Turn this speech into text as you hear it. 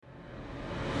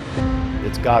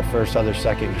It's God first, others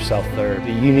second, yourself third.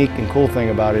 The unique and cool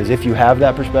thing about it is if you have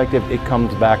that perspective, it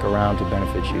comes back around to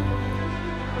benefit you.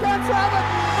 That's Allen!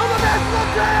 I'm the national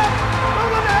champ!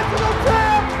 I'm the national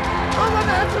champ! I'm the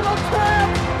national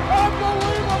champ!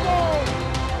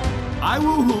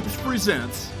 Unbelievable! iWoo Hoops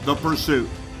presents The Pursuit.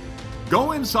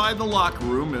 Go inside the locker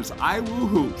room as iWoo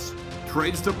Hoops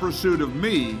trades the pursuit of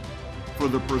me for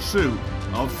the pursuit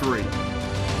of three.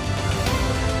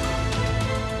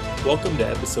 Welcome to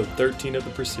episode 13 of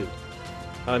The Pursuit.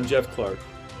 I'm Jeff Clark,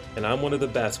 and I'm one of the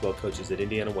basketball coaches at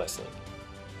Indiana Wesleyan.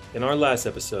 In our last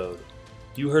episode,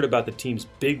 you heard about the team's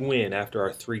big win after our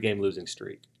 3-game losing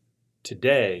streak.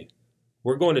 Today,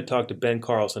 we're going to talk to Ben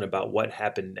Carlson about what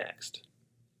happened next.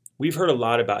 We've heard a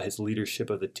lot about his leadership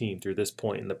of the team through this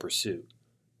point in the pursuit,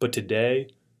 but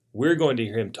today, we're going to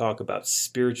hear him talk about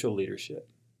spiritual leadership.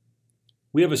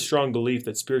 We have a strong belief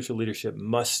that spiritual leadership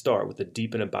must start with a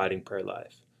deep and abiding prayer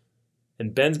life.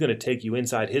 And Ben's going to take you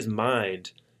inside his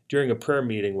mind during a prayer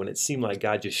meeting when it seemed like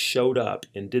God just showed up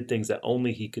and did things that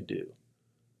only he could do.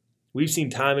 We've seen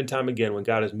time and time again when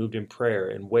God has moved in prayer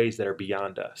in ways that are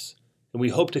beyond us, and we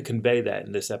hope to convey that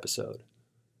in this episode.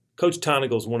 Coach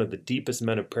Tonagel is one of the deepest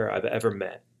men of prayer I've ever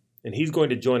met, and he's going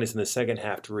to join us in the second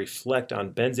half to reflect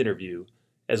on Ben's interview,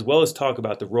 as well as talk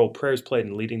about the role prayer's played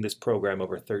in leading this program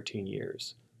over 13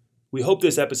 years. We hope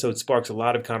this episode sparks a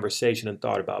lot of conversation and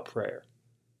thought about prayer.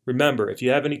 Remember, if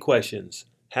you have any questions,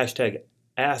 hashtag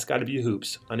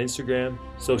AskIWHoops on Instagram,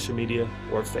 social media,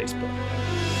 or Facebook.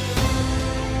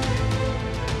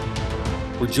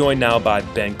 We're joined now by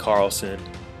Ben Carlson.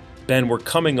 Ben, we're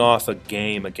coming off a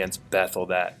game against Bethel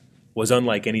that was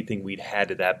unlike anything we'd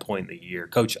had at that point in the year.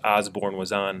 Coach Osborne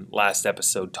was on last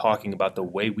episode talking about the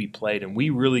way we played, and we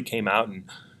really came out and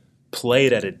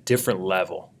played at a different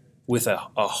level with a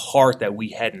heart that we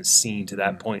hadn't seen to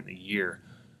that point in the year.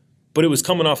 But it was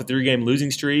coming off a 3-game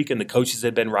losing streak, and the coaches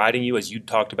had been riding you, as you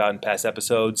talked about in past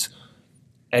episodes.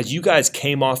 As you guys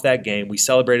came off that game, we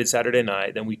celebrated Saturday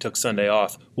night, then we took Sunday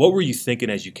off. What were you thinking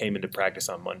as you came into practice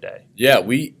on Monday? Yeah,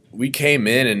 we came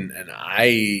in, and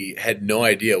I had no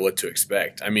idea what to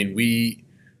expect. I mean,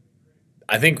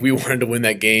 I think we wanted to win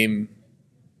that game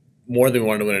more than we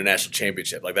wanted to win a national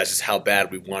championship. Like, that's just how bad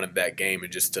we wanted that game,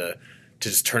 and just to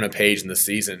turn a page in the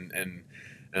season.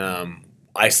 And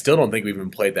I still don't think we've even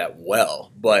played that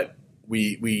well, but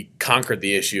we conquered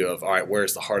the issue of, all right,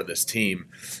 where's the heart of this team?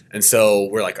 And so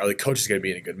we're like, are the coaches going to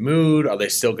be in a good mood? Are they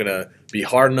still going to be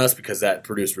hard on us because that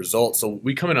produced results? So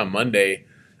we come in on Monday,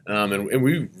 and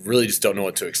we really just don't know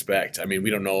what to expect. I mean, we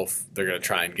don't know if they're going to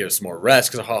try and give us more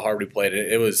rest because of how hard we played.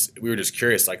 We were just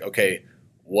curious, like, okay,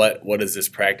 what is this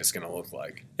practice going to look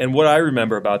like? And what I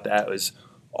remember about that was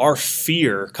our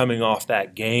fear coming off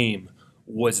that game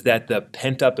was that the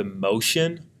pent-up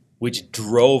emotion which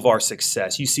drove our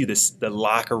success. You see this, the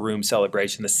locker room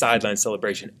celebration, the sideline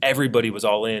celebration, everybody was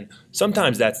all in.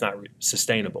 Sometimes that's not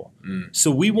sustainable.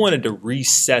 So we wanted to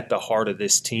reset the heart of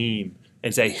this team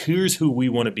and say, here's who we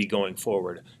want to be going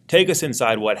forward. Take us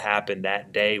inside what happened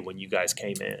that day when you guys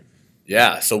came in.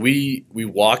 Yeah, so we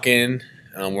walk in,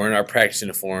 we're in our practice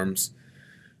uniforms,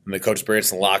 and the coach brings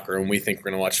us in the locker room. We think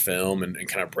we're going to watch film and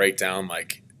kind of break down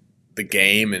like the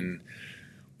game, and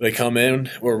we come in,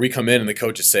 and the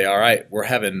coaches say, all right, we're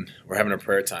having a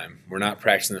prayer time. We're not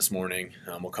practicing this morning.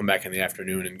 We'll come back in the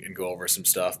afternoon and go over some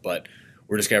stuff, but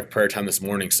we're just going to have prayer time this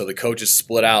morning. So the coaches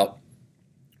spread out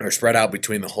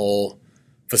between the whole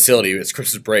facility. It's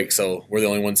Christmas break, so we're the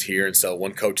only ones here. And so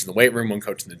one coach in the weight room, one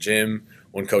coach in the gym,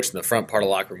 one coach in the front part of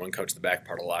the locker room, one coach in the back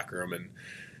part of the locker room.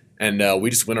 And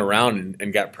we just went around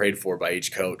and got prayed for by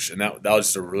each coach. And that was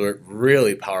just a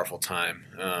really powerful time,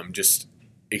 just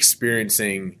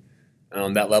experiencing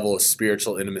that level of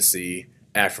spiritual intimacy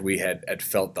after we had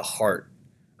felt the heart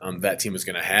that team was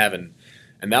going to have. And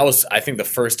that was, I think, the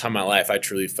first time in my life I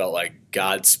truly felt like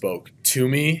God spoke to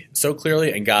me so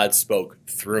clearly and God spoke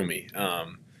through me.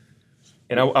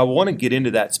 And I want to get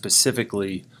into that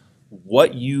specifically,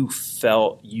 what you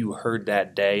felt you heard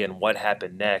that day and what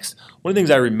happened next. One of the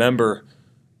things I remember,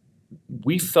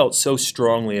 we felt so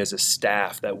strongly as a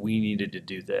staff that we needed to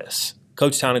do this.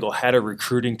 Coach Tonagel had a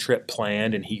recruiting trip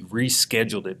planned, and he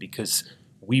rescheduled it because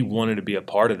we wanted to be a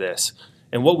part of this.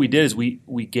 And what we did is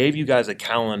we gave you guys a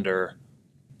calendar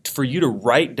for you to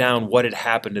write down what had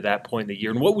happened to that point in the year.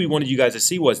 And what we wanted you guys to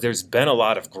see was there's been a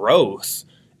lot of growth,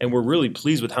 and we're really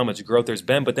pleased with how much growth there's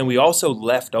been. But then we also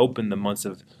left open the months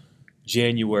of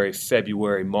January,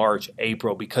 February, March,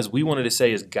 April, because we wanted to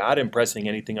say, is God impressing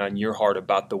anything on your heart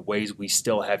about the ways we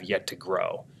still have yet to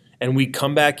grow? And we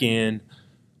come back in,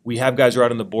 we have guys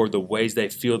write on the board the ways they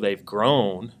feel they've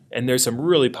grown, and there's some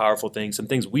really powerful things, some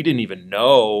things we didn't even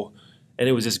know And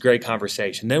it was this great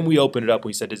conversation. Then we opened it up.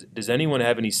 We said, does anyone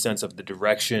have any sense of the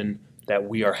direction that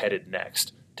we are headed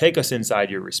next? Take us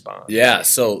inside your response. Yeah,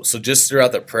 so just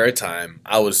throughout the prayer time,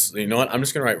 I was, you know what, I'm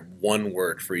just going to write one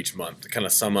word for each month to kind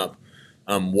of sum up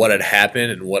what had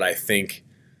happened and what I think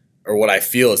or what I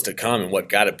feel is to come and what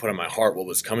God had put in my heart, what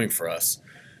was coming for us.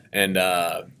 And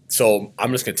so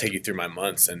I'm just going to take you through my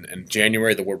months. And in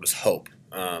January, the word was hope.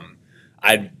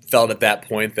 I felt at that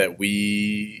point that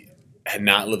we had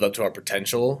not lived up to our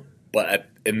potential, but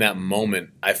in that moment,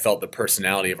 I felt the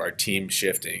personality of our team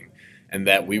shifting and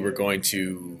that we were going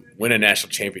to win a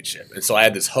national championship. And so I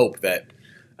had this hope that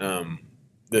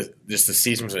the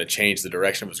season was going to change, the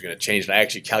direction was going to change. And I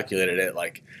actually calculated it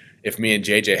like if me and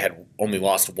JJ had only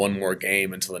lost one more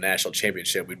game until the national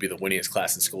championship, we'd be the winningest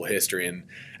class in school history. And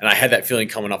I had that feeling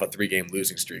coming off a 3-game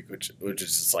losing streak, which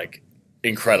is just like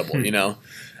incredible, you know?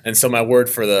 And so my word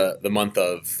for the month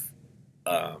of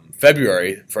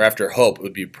February for after hope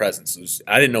would be presence.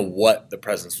 I didn't know what the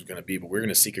presence was going to be, but we were going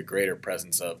to seek a greater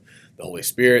presence of the Holy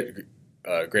Spirit,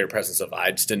 a greater presence of, I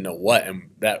just didn't know what,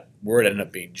 and that word ended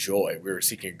up being joy. We were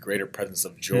seeking a greater presence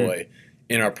of joy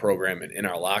in our program and in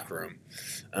our locker room.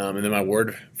 And then my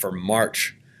word for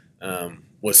March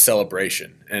was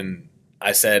celebration. And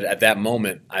I said at that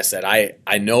moment,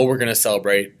 I know we're going to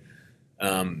celebrate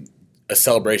a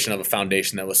celebration of a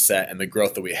foundation that was set and the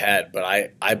growth that we had.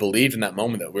 But I believed in that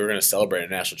moment that we were going to celebrate a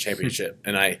national championship.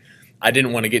 And I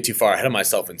didn't want to get too far ahead of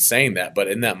myself in saying that. But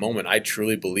in that moment, I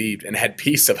truly believed and had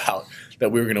peace about that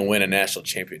we were going to win a national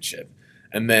championship.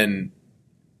 And then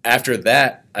after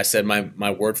that, I said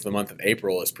my word for the month of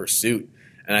April is pursuit.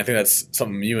 And I think that's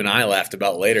something you and I laughed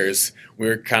about later is we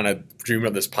were kind of dreaming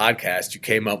of this podcast. You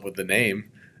came up with the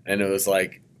name, and it was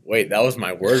like, wait, that was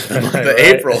my word for the month of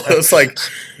April.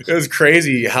 It was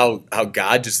crazy how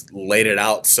God just laid it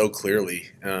out so clearly.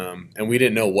 And we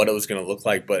didn't know what it was going to look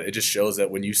like, but it just shows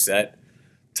that when you set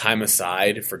time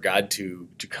aside for God to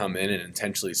come in and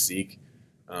intentionally seek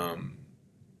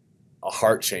a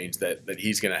heart change, that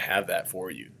He's going to have that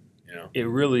for you. You know? It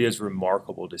really is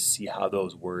remarkable to see how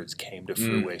those words came to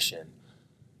fruition.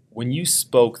 When you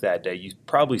spoke that day, you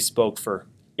probably spoke for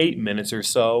 8 minutes or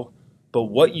so, but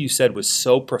what you said was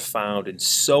so profound and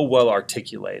so well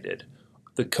articulated.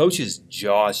 The coach's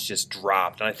jaws just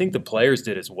dropped, and I think the players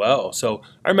did as well. So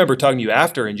I remember talking to you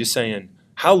after and just saying,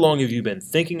 how long have you been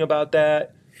thinking about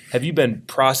that? Have you been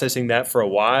processing that for a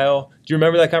while? Do you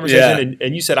remember that conversation? Yeah.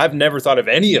 And you said, I've never thought of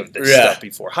any of this stuff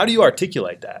before. How do you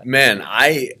articulate that? Man,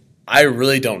 I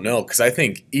really don't know, because I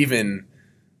think even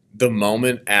the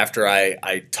moment after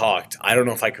I talked, I don't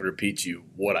know if I could repeat to you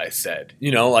what I said.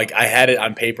 You know, like I had it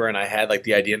on paper and I had like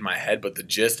the idea in my head, but the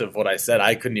gist of what I said,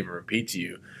 I couldn't even repeat to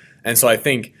you. And so I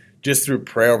think just through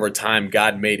prayer over time,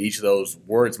 God made each of those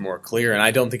words more clear. And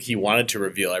I don't think He wanted to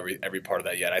reveal every part of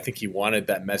that yet. I think He wanted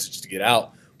that message to get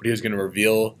out, but He was going to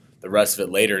reveal the rest of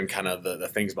it later and kind of the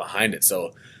things behind it.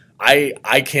 So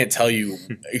I can't tell you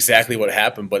exactly what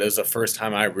happened, but it was the first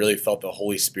time I really felt the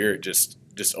Holy Spirit just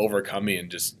overcome me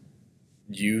and just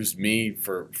use me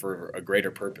for a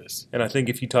greater purpose. And I think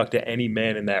if you talk to any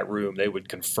man in that room, they would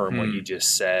confirm what you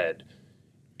just said.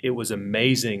 It was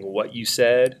amazing what you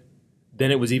said.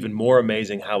 Then it was even more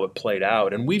amazing how it played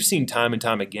out. And we've seen time and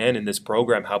time again in this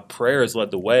program how prayer has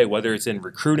led the way, whether it's in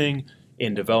recruiting,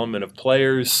 in development of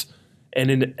players. And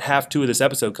in half 2 of this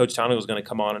episode, Coach Tonigal is going to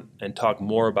come on and talk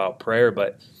more about prayer.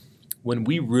 But when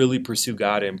we really pursue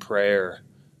God in prayer,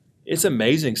 it's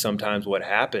amazing sometimes what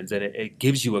happens, and it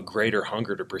gives you a greater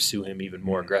hunger to pursue Him even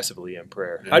more aggressively in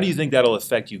prayer. How do you think that'll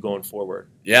affect you going forward?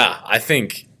 Yeah, I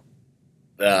think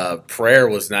prayer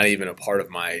was not even a part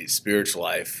of my spiritual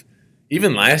life.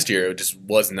 Even last year, it just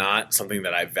was not something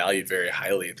that I valued very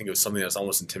highly. I think it was something I was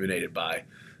almost intimidated by,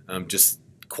 just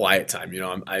quiet time. You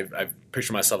know, I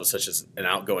picture myself as such as an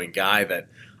outgoing guy that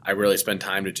I really spend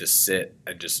time to just sit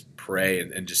and just pray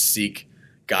and just seek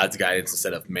God's guidance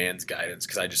instead of man's guidance,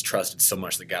 because I just trusted so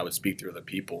much that God would speak through other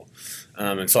people.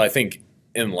 And so I think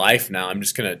in life now, I'm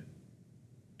just going to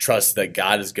trust that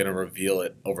God is going to reveal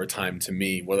it over time to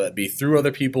me, whether that be through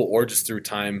other people or just through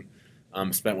time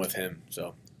spent with Him.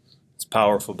 So it's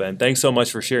powerful, Ben. Thanks so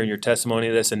much for sharing your testimony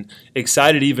of this, and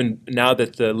excited even now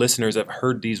that the listeners have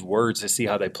heard these words to see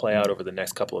how they play out over the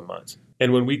next couple of months.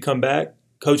 And when we come back,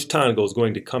 Coach Tonigal is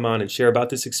going to come on and share about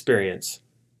this experience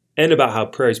and about how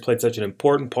prayer has played such an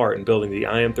important part in building the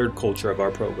I Am Third culture of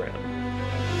our program.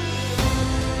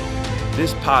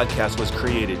 This podcast was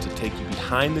created to take you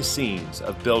behind the scenes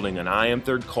of building an I Am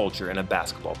Third culture in a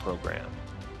basketball program.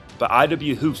 But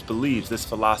IW Hoops believes this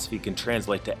philosophy can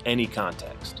translate to any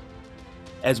context.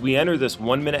 As we enter this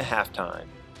 1-minute halftime,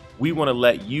 we want to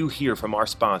let you hear from our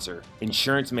sponsor,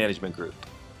 Insurance Management Group,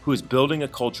 who is building a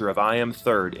culture of I Am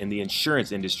Third in the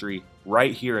insurance industry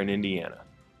right here in Indiana.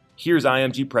 Here's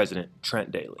IMG President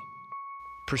Trent Daly.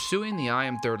 Pursuing the I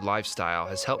Am Third lifestyle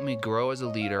has helped me grow as a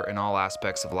leader in all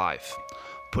aspects of life.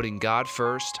 Putting God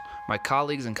first, my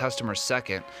colleagues and customers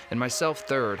second, and myself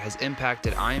third has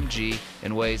impacted IMG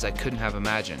in ways I couldn't have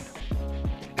imagined.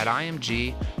 At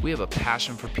IMG, we have a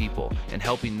passion for people and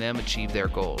helping them achieve their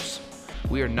goals.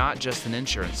 We are not just an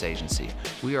insurance agency,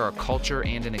 we are a culture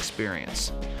and an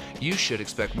experience. You should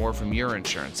expect more from your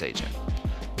insurance agent.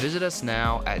 Visit us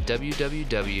now at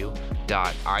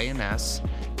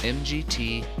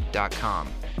www.insmgt.com.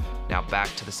 Now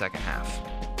back to the second half.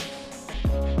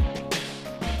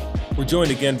 We're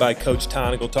joined again by Coach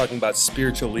Tonagel talking about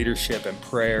spiritual leadership and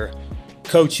prayer.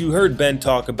 Coach, you heard Ben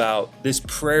talk about this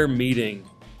prayer meeting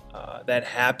that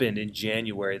happened in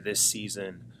January this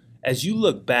season. As you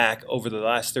look back over the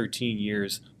last 13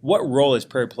 years, what role has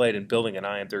prayer played in building an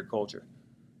I Am Third culture?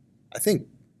 I think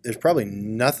there's probably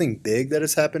nothing big that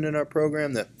has happened in our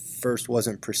program that first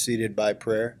wasn't preceded by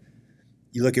prayer.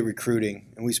 You look at recruiting,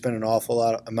 and we spend an awful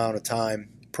lot amount of time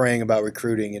praying about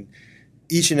recruiting, and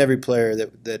each and every player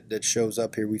that shows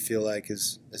up here we feel like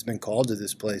has been called to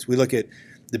this place. We look at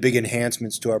the big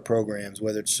enhancements to our programs,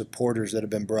 whether it's supporters that have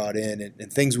been brought in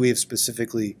and things we have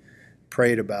specifically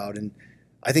prayed about. And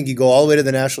I think you go all the way to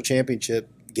the national championship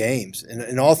games. And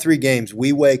in all three games,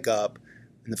 we wake up,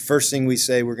 and the first thing we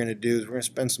say we're going to do is we're going to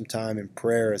spend some time in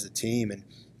prayer as a team. And,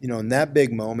 you know, in that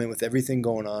big moment with everything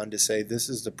going on, to say this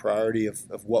is the priority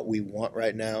of what we want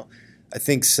right now, I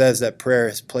think says that prayer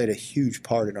has played a huge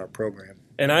part in our program.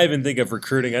 And I even think of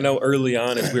recruiting. I know early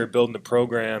on as we were building the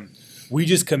program, we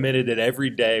just committed that every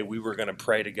day we were going to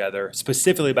pray together,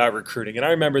 specifically about recruiting. And I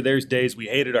remember there's days we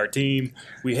hated our team,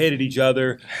 we hated each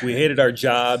other, we hated our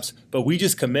jobs, but we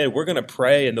just committed. We're going to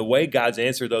pray, and the way God's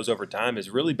answered those over time has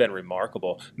really been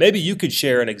remarkable. Maybe you could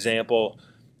share an example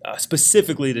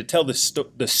specifically to tell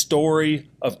the story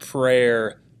of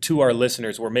prayer to our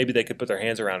listeners where maybe they could put their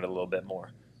hands around it a little bit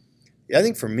more. Yeah, I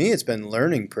think for me it's been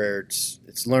learning prayer.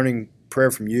 It's learning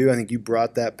prayer from you. I think you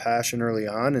brought that passion early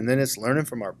on, and then it's learning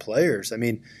from our players. I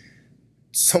mean,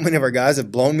 so many of our guys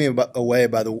have blown me away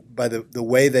by the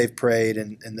way they've prayed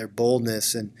and their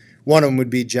boldness. And one of them would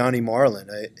be Johnny Marlin.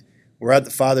 We're at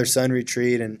the father-son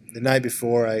retreat, and the night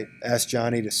before I asked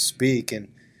Johnny to speak,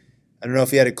 and I don't know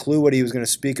if he had a clue what he was going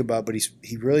to speak about, but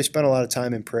he really spent a lot of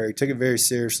time in prayer. He took it very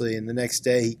seriously, and the next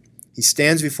day he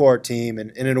stands before our team,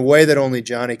 and in a way that only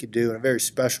Johnny could do, in a very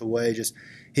special way,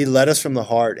 he led us from the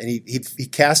heart, and he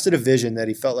casted a vision that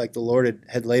he felt like the Lord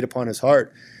had laid upon his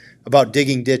heart about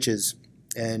digging ditches.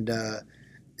 And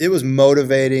it was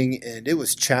motivating, and it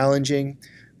was challenging.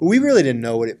 But we really didn't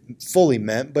know what it fully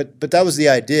meant, but that was the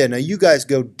idea. Now you guys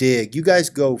go dig. You guys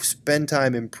go spend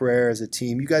time in prayer as a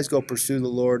team. You guys go pursue the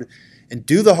Lord and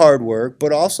do the hard work,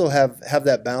 but also have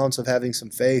that balance of having some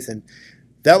faith. And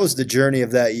that was the journey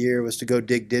of that year, was to go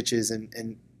dig ditches.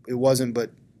 And it wasn't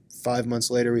but 5 months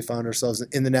later we found ourselves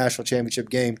in the national championship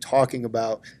game talking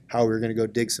about how we were going to go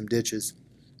dig some ditches.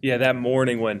 Yeah, that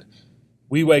morning when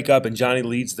we wake up and Johnny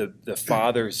leads the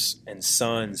fathers and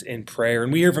sons in prayer.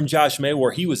 And we hear from Josh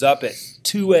Maywar, he was up at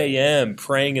 2 a.m.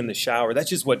 praying in the shower.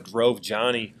 That's just what drove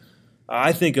Johnny.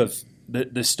 I think of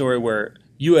the story where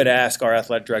you had asked our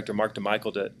athletic director, Mark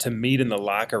DeMichael, to meet in the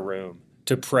locker room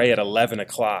to pray at 11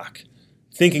 o'clock,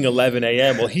 thinking 11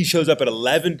 a.m. Well, he shows up at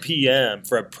 11 p.m.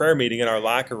 for a prayer meeting in our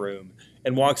locker room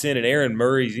and walks in, and Aaron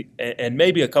Murray and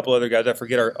maybe a couple other guys, I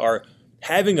forget, are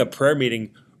having a prayer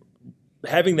meeting,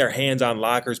 having their hands on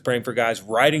lockers, praying for guys,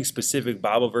 writing specific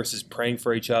Bible verses, praying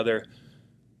for each other.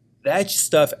 That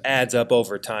stuff adds up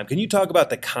over time. Can you talk about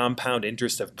the compound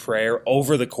interest of prayer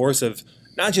over the course of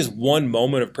not just one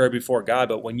moment of prayer before God,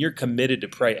 but when you're committed to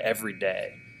pray every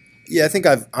day? Yeah, I think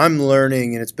I'm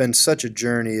learning, and it's been such a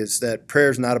journey, is that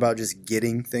prayer is not about just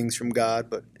getting things from God,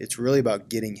 but it's really about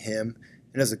getting Him.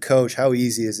 And as a coach, how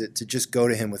easy is it to just go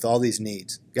to Him with all these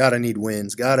needs? God, I need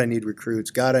wins. God, I need recruits.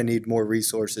 God, I need more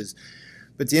resources.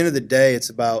 But at the end of the day, it's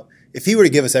about, if He were to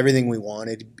give us everything we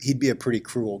wanted, He'd be a pretty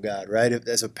cruel God, right?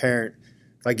 As a parent,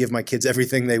 if I give my kids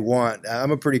everything they want,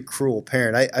 I'm a pretty cruel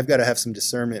parent. I've got to have some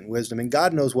discernment and wisdom. And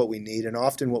God knows what we need, and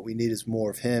often what we need is more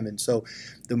of Him. And so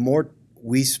the more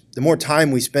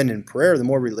time we spend in prayer, the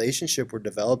more relationship we're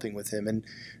developing with Him. And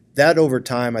that over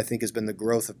time, I think, has been the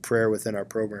growth of prayer within our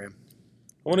program.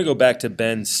 I want to go back to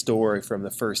Ben's story from the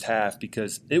first half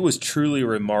because it was truly a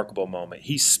remarkable moment.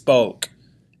 He spoke,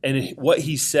 and what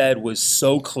he said was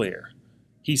so clear.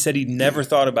 He said he'd never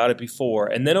thought about it before.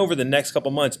 And then over the next couple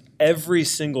months, every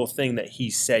single thing that he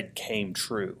said came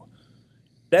true.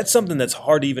 That's something that's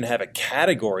hard to even have a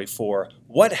category for.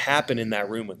 What happened in that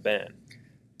room with Ben?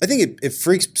 I think it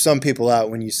freaks some people out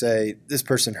when you say this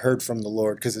person heard from the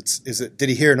Lord, because did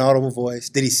he hear an audible voice?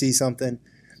 Did he see something?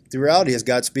 The reality is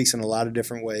God speaks in a lot of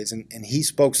different ways, and he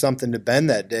spoke something to Ben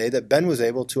that day that Ben was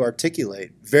able to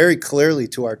articulate very clearly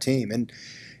to our team. And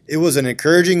it was an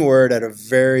encouraging word at a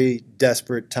very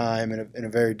desperate time and in a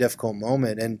very difficult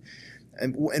moment.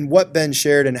 And what Ben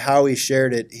shared and how he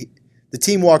shared it, the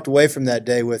team walked away from that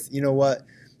day with, you know what?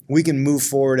 We can move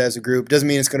forward as a group. Doesn't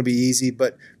mean it's going to be easy,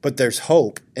 but there's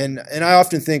hope. And I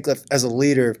often think that as a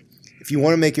leader, if you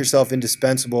want to make yourself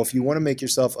indispensable, if you want to make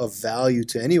yourself of value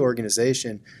to any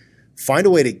organization, find a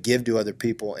way to give to other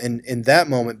people. And in that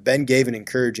moment, Ben gave an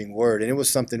encouraging word, and it was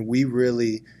something we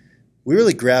really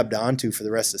grabbed onto for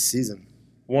the rest of the season.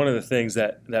 One of the things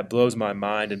that blows my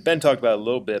mind, and Ben talked about it a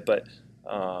little bit, but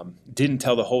didn't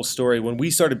tell the whole story. When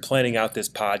we started planning out this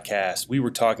podcast, we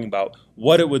were talking about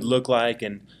what it would look like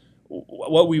and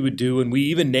what we would do, and we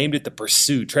even named it The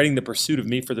Pursuit, trading the pursuit of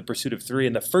me for the pursuit of 3.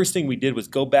 And the first thing we did was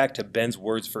go back to Ben's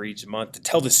words for each month to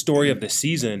tell the story of the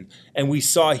season, and we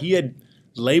saw he had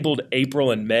labeled April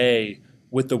and May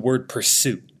with the word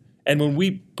pursuit. And when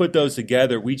we put those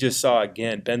together, we just saw,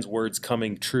 again, Ben's words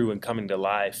coming true and coming to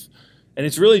life. And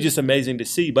it's really just amazing to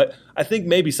see. But I think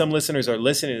maybe some listeners are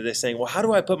listening to this saying, well, how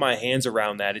do I put my hands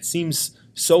around that? It seems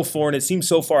so foreign. It seems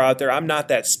so far out there. I'm not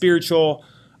that spiritual.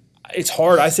 It's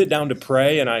hard. I sit down to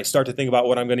pray and I start to think about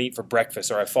what I'm going to eat for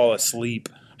breakfast, or I fall asleep.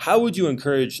 How would you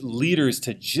encourage leaders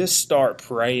to just start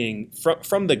praying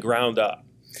from the ground up?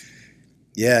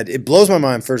 Yeah, it blows my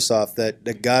mind, first off,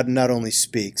 that God not only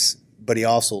speaks, but he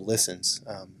also listens.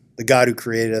 The God who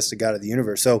created us, the God of the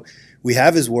universe. So we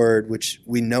have his word, which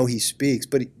we know he speaks,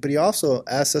 but he also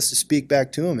asks us to speak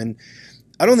back to him. And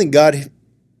I don't think God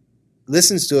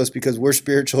listens to us because we're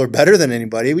spiritual or better than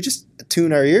anybody. We just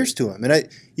tune our ears to him. And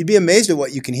you'd be amazed at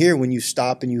what you can hear when you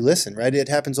stop and you listen, right? It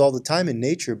happens all the time in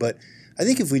nature. But I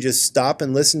think if we just stop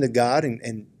and listen to God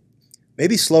and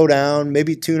maybe slow down,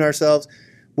 maybe tune ourselves,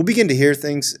 we'll begin to hear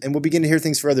things, and we'll begin to hear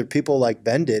things for other people like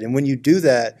Ben did. And when you do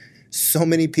that, so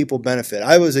many people benefit.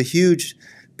 I was a huge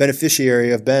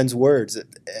beneficiary of Ben's words,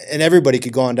 and everybody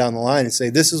could go on down the line and say,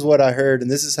 this is what I heard, and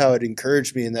this is how it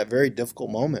encouraged me in that very difficult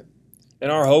moment.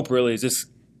 And our hope really is this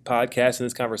podcast and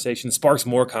this conversation sparks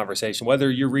more conversation,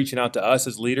 whether you're reaching out to us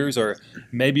as leaders or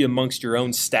maybe amongst your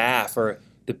own staff or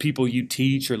the people you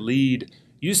teach or lead.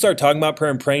 You start talking about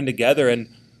prayer and praying together,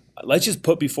 and let's just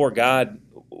put before God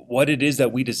what it is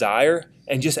that we desire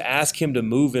and just ask him to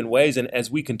move in ways. And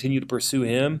as we continue to pursue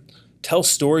him, tell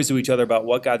stories to each other about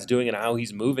what God's doing and how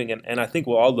he's moving. And I think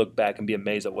we'll all look back and be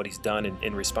amazed at what he's done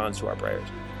in response to our prayers.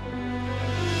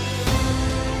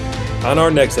 On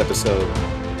our next episode,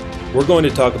 we're going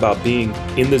to talk about being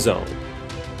in the zone.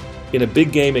 In a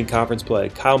big game in conference play,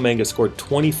 Kyle Manga scored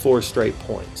 24 straight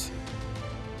points.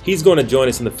 He's going to join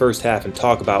us in the first half and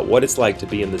talk about what it's like to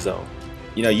be in the zone.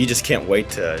 You know, you just can't wait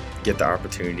to get the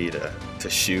opportunity to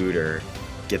shoot or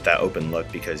get that open look,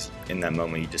 because in that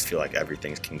moment you just feel like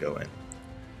everything can go in.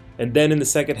 And then in the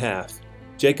second half,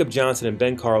 Jacob Johnson and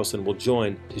Ben Carlson will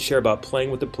join to share about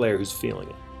playing with a player who's feeling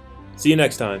it. See you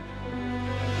next time.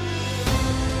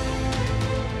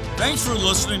 Thanks for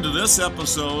listening to this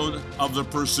episode of The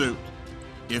Pursuit.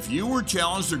 If you were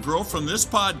challenged to grow from this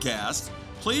podcast,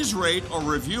 please rate or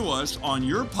review us on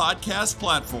your podcast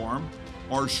platform,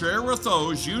 or share with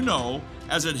those you know,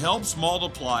 as it helps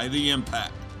multiply the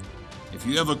impact. If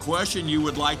you have a question you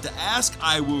would like to ask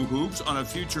iWooHoops on a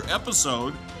future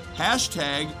episode,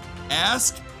 hashtag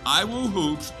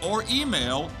AskIWooHoops or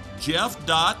email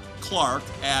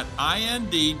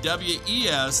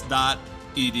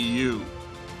jeff.clark@indwes.edu.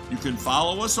 You can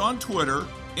follow us on Twitter,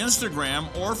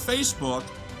 Instagram, or Facebook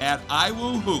at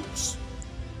iWooHoops.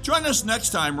 Join us next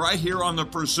time right here on The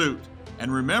Pursuit.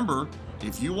 And remember,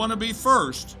 if you want to be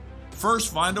first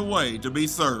find a way to be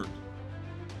third.